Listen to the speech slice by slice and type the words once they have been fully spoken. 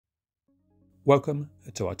Welcome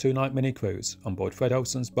to our 2-night mini cruise on board Fred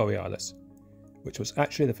Olsen's Borealis, which was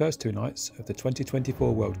actually the first 2 nights of the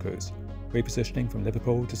 2024 World Cruise, repositioning from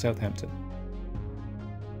Liverpool to Southampton.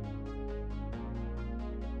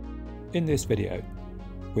 In this video,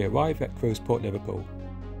 we arrive at Cruise Port Liverpool,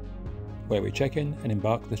 where we check in and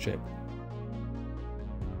embark the ship.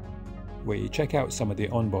 We check out some of the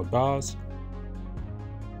onboard bars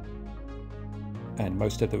and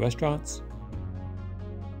most of the restaurants.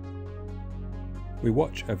 We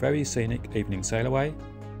watch a very scenic evening sail away,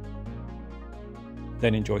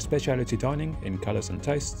 then enjoy specialty dining in colours and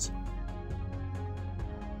tastes,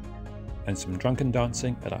 and some drunken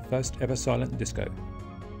dancing at our first ever silent disco.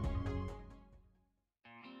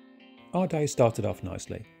 Our day started off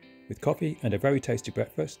nicely, with coffee and a very tasty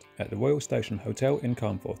breakfast at the Royal Station Hotel in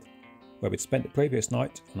Carnforth, where we'd spent the previous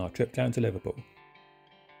night on our trip down to Liverpool.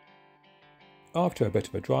 After a bit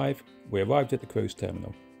of a drive, we arrived at the cruise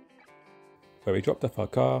terminal, where we dropped off our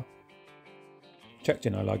car, checked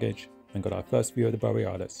in our luggage and got our first view of the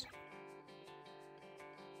Borealis.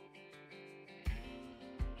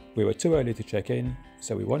 We were too early to check in,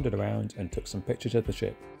 so we wandered around and took some pictures of the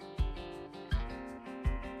ship.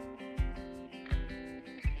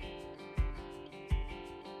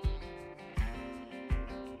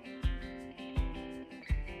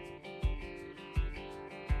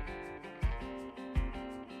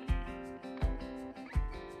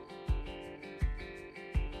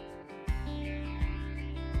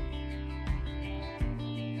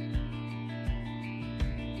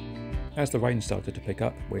 As the rain started to pick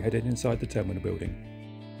up, we headed inside the terminal building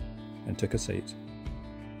and took a seat,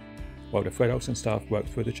 while the Fred Olsen staff worked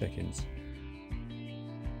through the check-ins.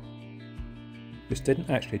 This didn't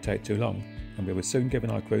actually take too long, and we were soon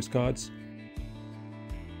given our cruise cards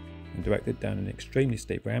and directed down an extremely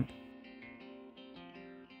steep ramp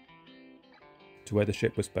to where the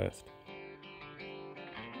ship was berthed.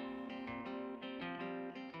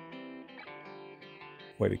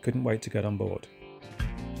 Where we couldn't wait to get on board.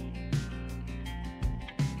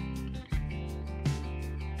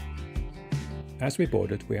 As we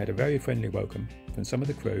boarded, we had a very friendly welcome from some of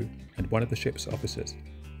the crew and one of the ship's officers,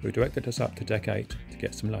 who directed us up to deck 8 to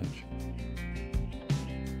get some lunch.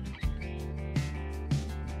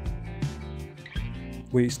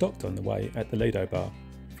 We stopped on the way at the Lido bar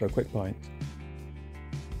for a quick pint.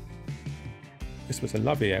 This was a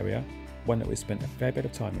lovely area, one that we spent a fair bit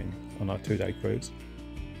of time in on our 2-day cruise.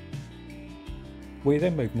 We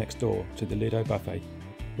then moved next door to the Lido buffet,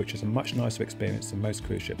 which is a much nicer experience than most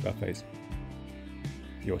cruise ship buffets.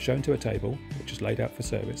 You're shown to a table, which is laid out for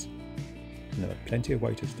service, and there are plenty of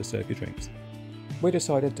waiters to serve your drinks. We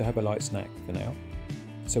decided to have a light snack for now,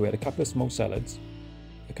 so we had a couple of small salads,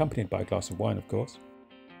 accompanied by a glass of wine of course,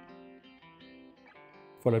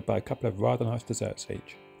 followed by a couple of rather nice desserts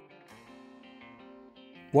each.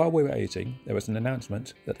 While we were eating, there was an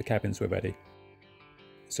announcement that the cabins were ready,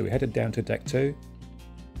 so we headed down to deck 2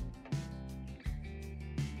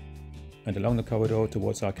 and along the corridor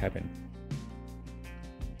towards our cabin.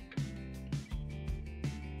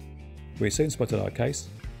 We soon spotted our case,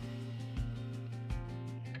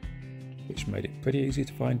 which made it pretty easy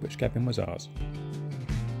to find which cabin was ours.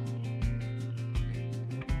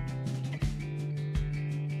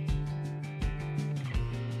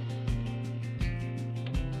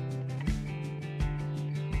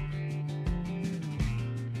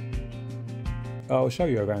 I'll show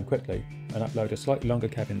you around quickly and upload a slightly longer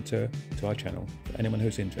cabin tour to our channel for anyone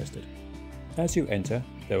who's interested. As you enter,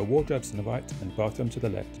 there are wardrobes on the right and bathroom to the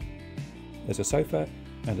left. There's a sofa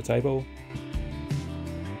and a table,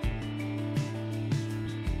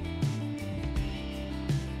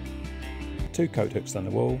 two coat hooks on the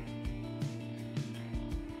wall,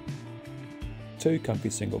 2 comfy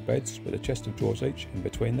single beds with a chest of drawers each in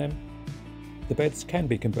between them. The beds can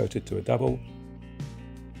be converted to a double.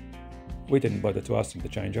 We didn't bother to ask them to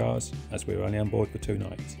change ours, as we were only on board for 2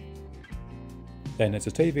 nights. Then there's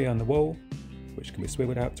a TV on the wall, which can be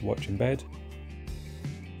swiveled out to watch in bed.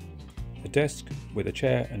 A desk with a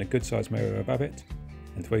chair and a good sized mirror above it,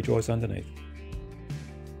 and 3 drawers underneath.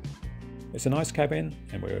 It's a nice cabin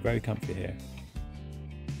and we were very comfy here.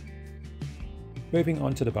 Moving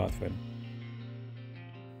on to the bathroom.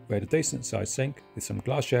 We had a decent sized sink with some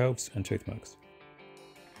glass shelves and tooth mugs.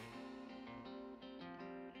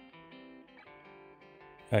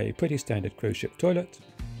 A pretty standard cruise ship toilet.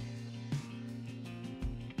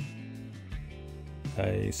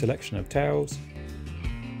 A selection of towels.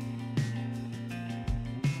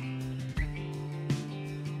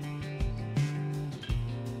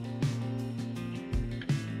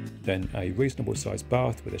 Then a reasonable sized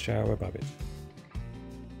bath with a shower above it.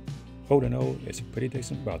 All in all, it's a pretty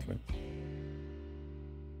decent bathroom.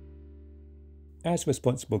 As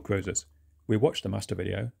responsible cruisers, we watched the muster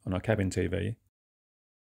video on our cabin TV.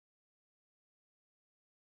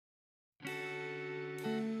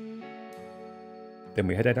 Then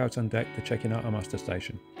we headed out on deck to check in our muster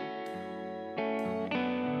station.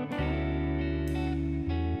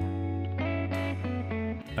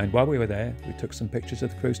 And while we were there, we took some pictures of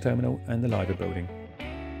the cruise terminal and the liver building.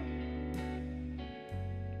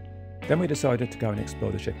 Then we decided to go and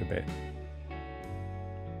explore the ship a bit,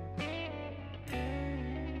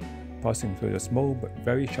 passing through the small but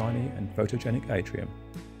very shiny and photogenic atrium.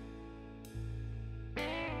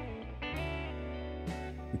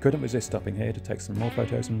 We couldn't resist stopping here to take some more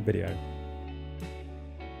photos and video.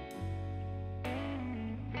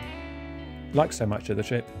 Like so much of the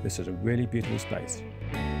ship, this is a really beautiful space.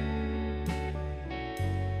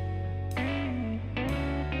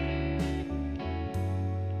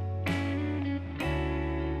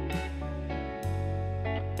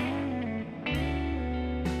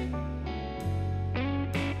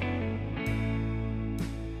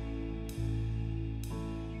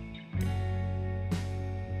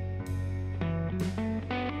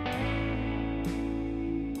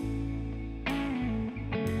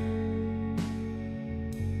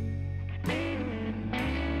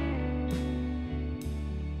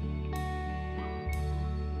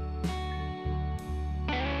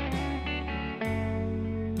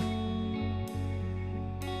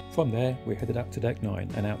 From there, we headed up to deck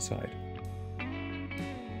 9 and outside,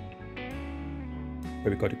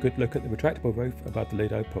 where we got a good look at the retractable roof above the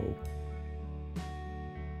Lido pool,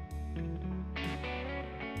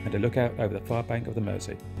 and a look out over the far bank of the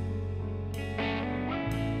Mersey.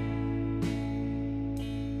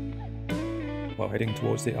 While heading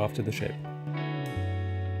towards the aft of the ship.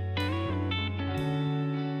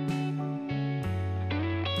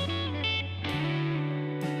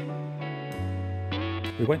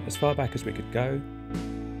 We went as far back as we could go,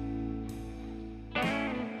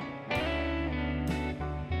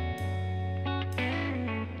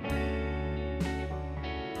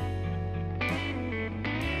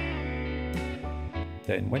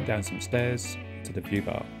 then went down some stairs to the view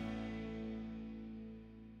bar,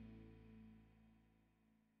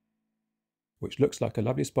 which looks like a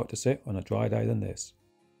lovely spot to sit on a dry day than this.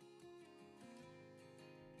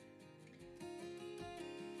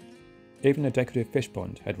 Even a decorative fish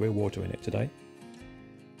pond had real water in it today.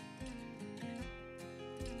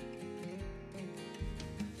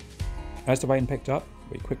 As the rain picked up,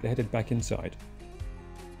 we quickly headed back inside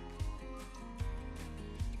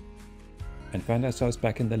and found ourselves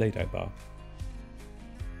back in the Lido bar,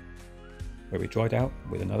 where we dried out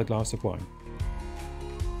with another glass of wine.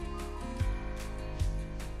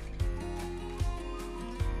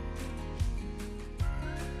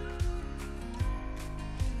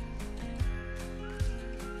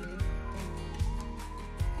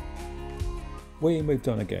 We moved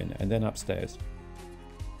on again and then upstairs.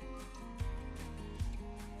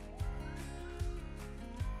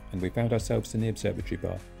 And we found ourselves in the observatory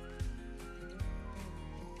bar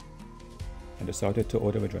and decided to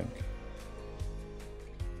order a drink.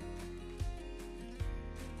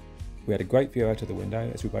 We had a great view out of the window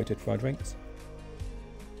as we waited for our drinks,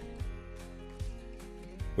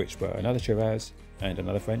 which were another Shiraz and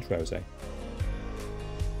another French Rosé.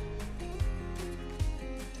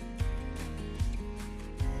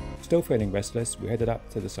 Still feeling restless, we headed up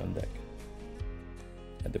to the sun deck,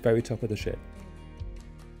 at the very top of the ship,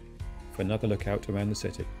 for another look out around the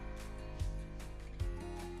city.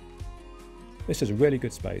 This is a really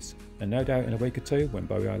good space, and no doubt in a week or two, when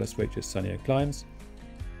Borealis reaches sunnier climes,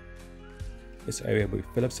 this area will be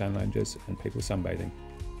full of sand loungers and people sunbathing.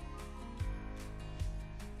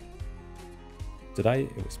 Today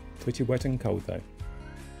it was pretty wet and cold though.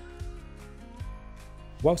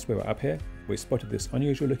 Whilst we were up here, we spotted this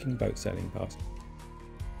unusual looking boat sailing past,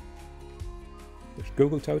 which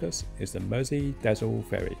Google told us is the Mersey Dazzle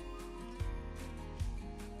Ferry.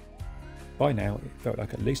 By now it felt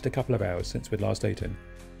like at least a couple of hours since we'd last eaten,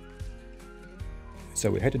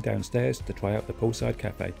 so we headed downstairs to try out the poolside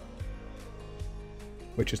cafe,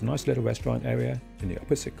 which is a nice little restaurant area in the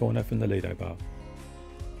opposite corner from the Lido bar.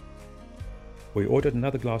 We ordered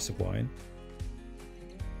another glass of wine,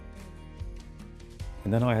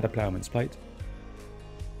 and then I had a ploughman's plate,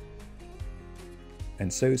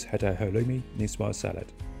 and Suze had her halloumi niçoise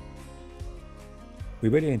salad. We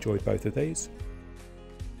really enjoyed both of these,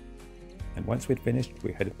 and once we'd finished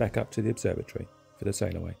we headed back up to the observatory for the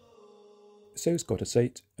sail away. Suze got a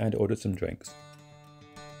seat and ordered some drinks,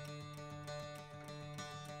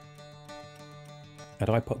 and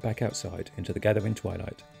I popped back outside into the gathering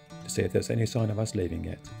twilight to see if there's any sign of us leaving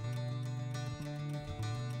yet.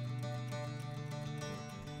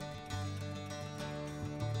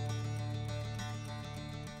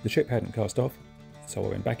 The ship hadn't cast off, so I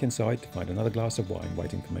went back inside to find another glass of wine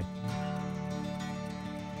waiting for me.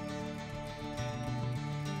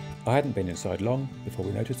 I hadn't been inside long before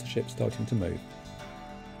we noticed the ship starting to move.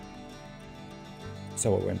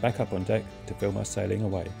 So I went back up on deck to film us sailing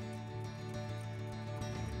away.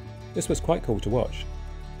 This was quite cool to watch,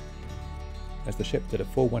 as the ship did a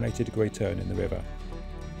full 180-degree turn in the river,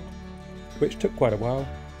 which took quite a while,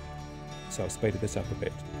 so I speeded this up a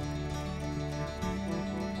bit.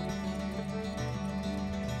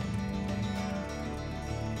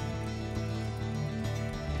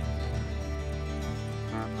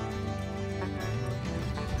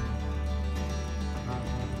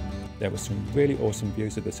 There were some really awesome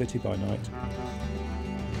views of the city by night.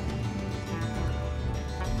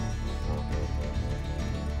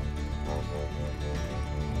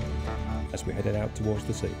 As we headed out towards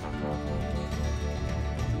the sea.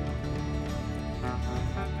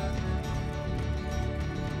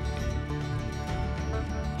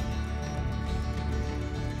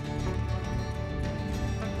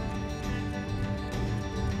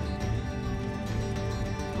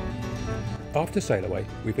 After sail away,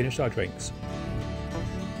 we finished our drinks.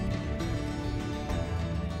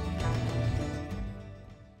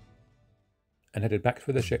 And headed back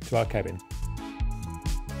through the ship to our cabin,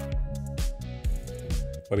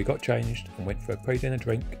 where we got changed and went for a pre-dinner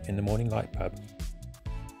drink in the Morning Light pub,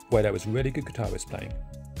 where there was a really good guitarist playing.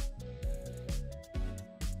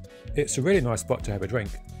 It's a really nice spot to have a drink,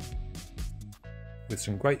 with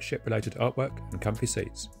some great ship-related artwork and comfy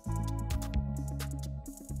seats.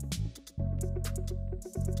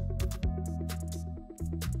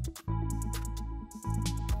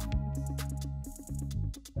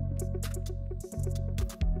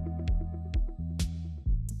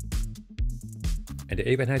 And it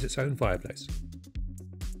even has its own fireplace.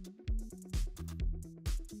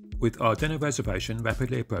 With our dinner reservation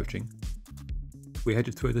rapidly approaching, we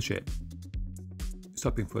headed through the ship,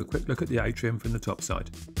 stopping for a quick look at the atrium from the top side.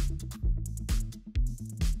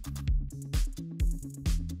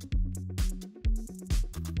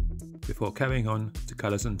 Before carrying on to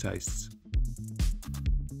colours and tastes.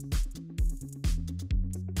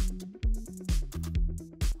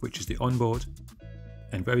 Which is the onboard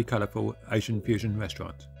and very colourful Asian fusion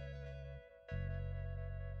restaurant.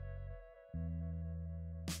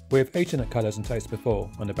 We have eaten at Colours and Tastes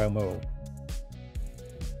before on the Balmoral,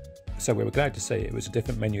 so we were glad to see it was a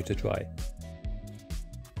different menu to try,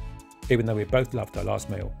 even though we both loved our last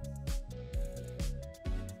meal.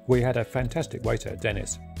 We had a fantastic waiter,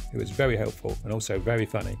 Dennis, who was very helpful and also very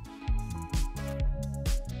funny.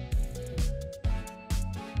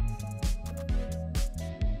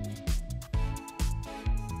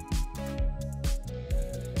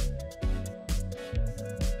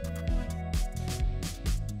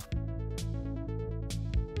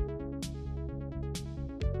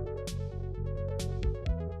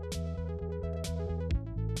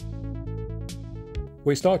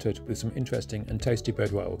 We started with some interesting and tasty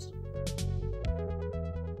bread rolls.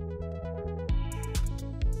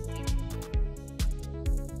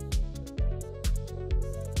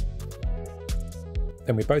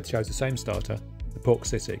 Then we both chose the same starter, the pork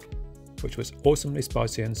sisig, which was awesomely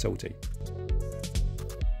spicy and salty.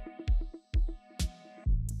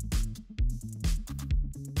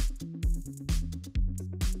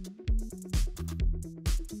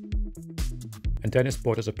 And Dennis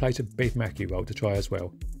bought us a plate of beef mackie roll to try as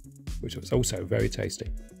well, which was also very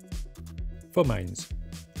tasty. For mains,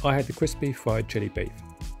 I had the crispy fried chili beef,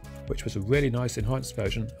 which was a really nice enhanced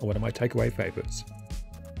version of one of my takeaway favourites.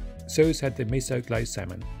 Suze had the miso glazed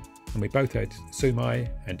salmon, and we both had sumai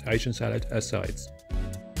and Asian salad as sides.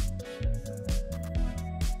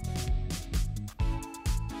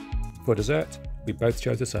 For dessert, we both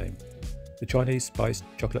chose the same, the Chinese spiced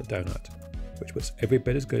chocolate donut, which was every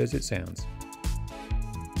bit as good as it sounds.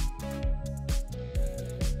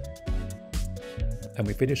 And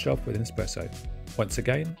we finished off with an espresso. Once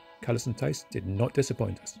again, Colours and Tastes did not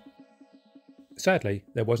disappoint us. Sadly,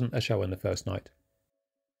 there wasn't a show on the first night,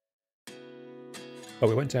 but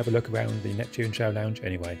we went to have a look around the Neptune Show Lounge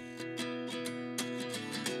anyway.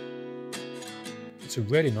 It's a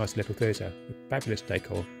really nice little theatre with fabulous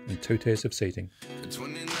decor and 2 tiers of seating. At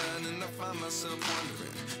 29 and I find myself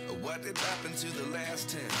wondering what did happen to the last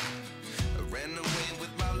 10. I ran away with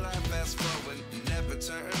my life, fast forward, never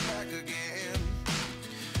turn back again.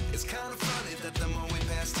 It's kind of funny that the more we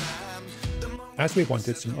pass time, the more. As we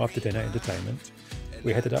wanted some after dinner entertainment,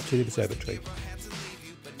 we headed up to the observatory.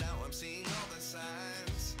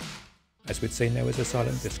 As we'd seen, there was a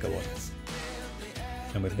silent disco on,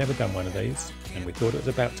 and we've never done one of these, and we thought it was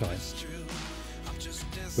about time.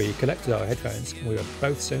 We collected our headphones and we were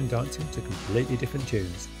both soon dancing to completely different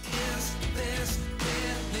tunes.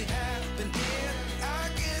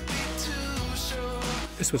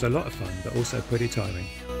 This was a lot of fun, but also pretty tiring.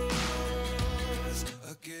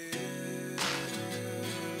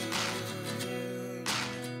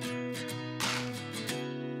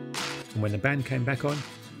 And when the band came back on,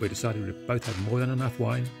 we decided we both had more than enough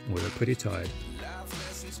wine and we were pretty tired.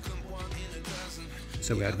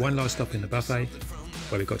 So we had one last stop in the buffet,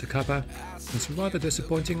 where we got a cuppa and some rather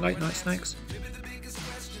disappointing late night snacks.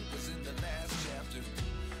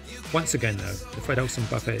 Once again though, the Fred Olsen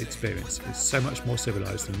buffet experience is so much more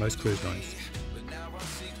civilised than most cruise lines.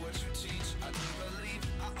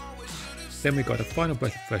 Then we got a final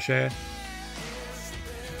breath of fresh air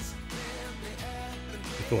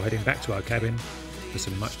before heading back to our cabin for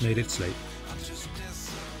some much needed sleep.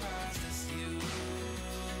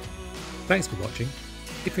 Thanks for watching.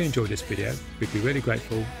 If you enjoyed this video, we'd be really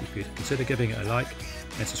grateful if you'd consider giving it a like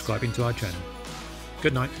and subscribing to our channel.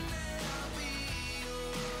 Good night.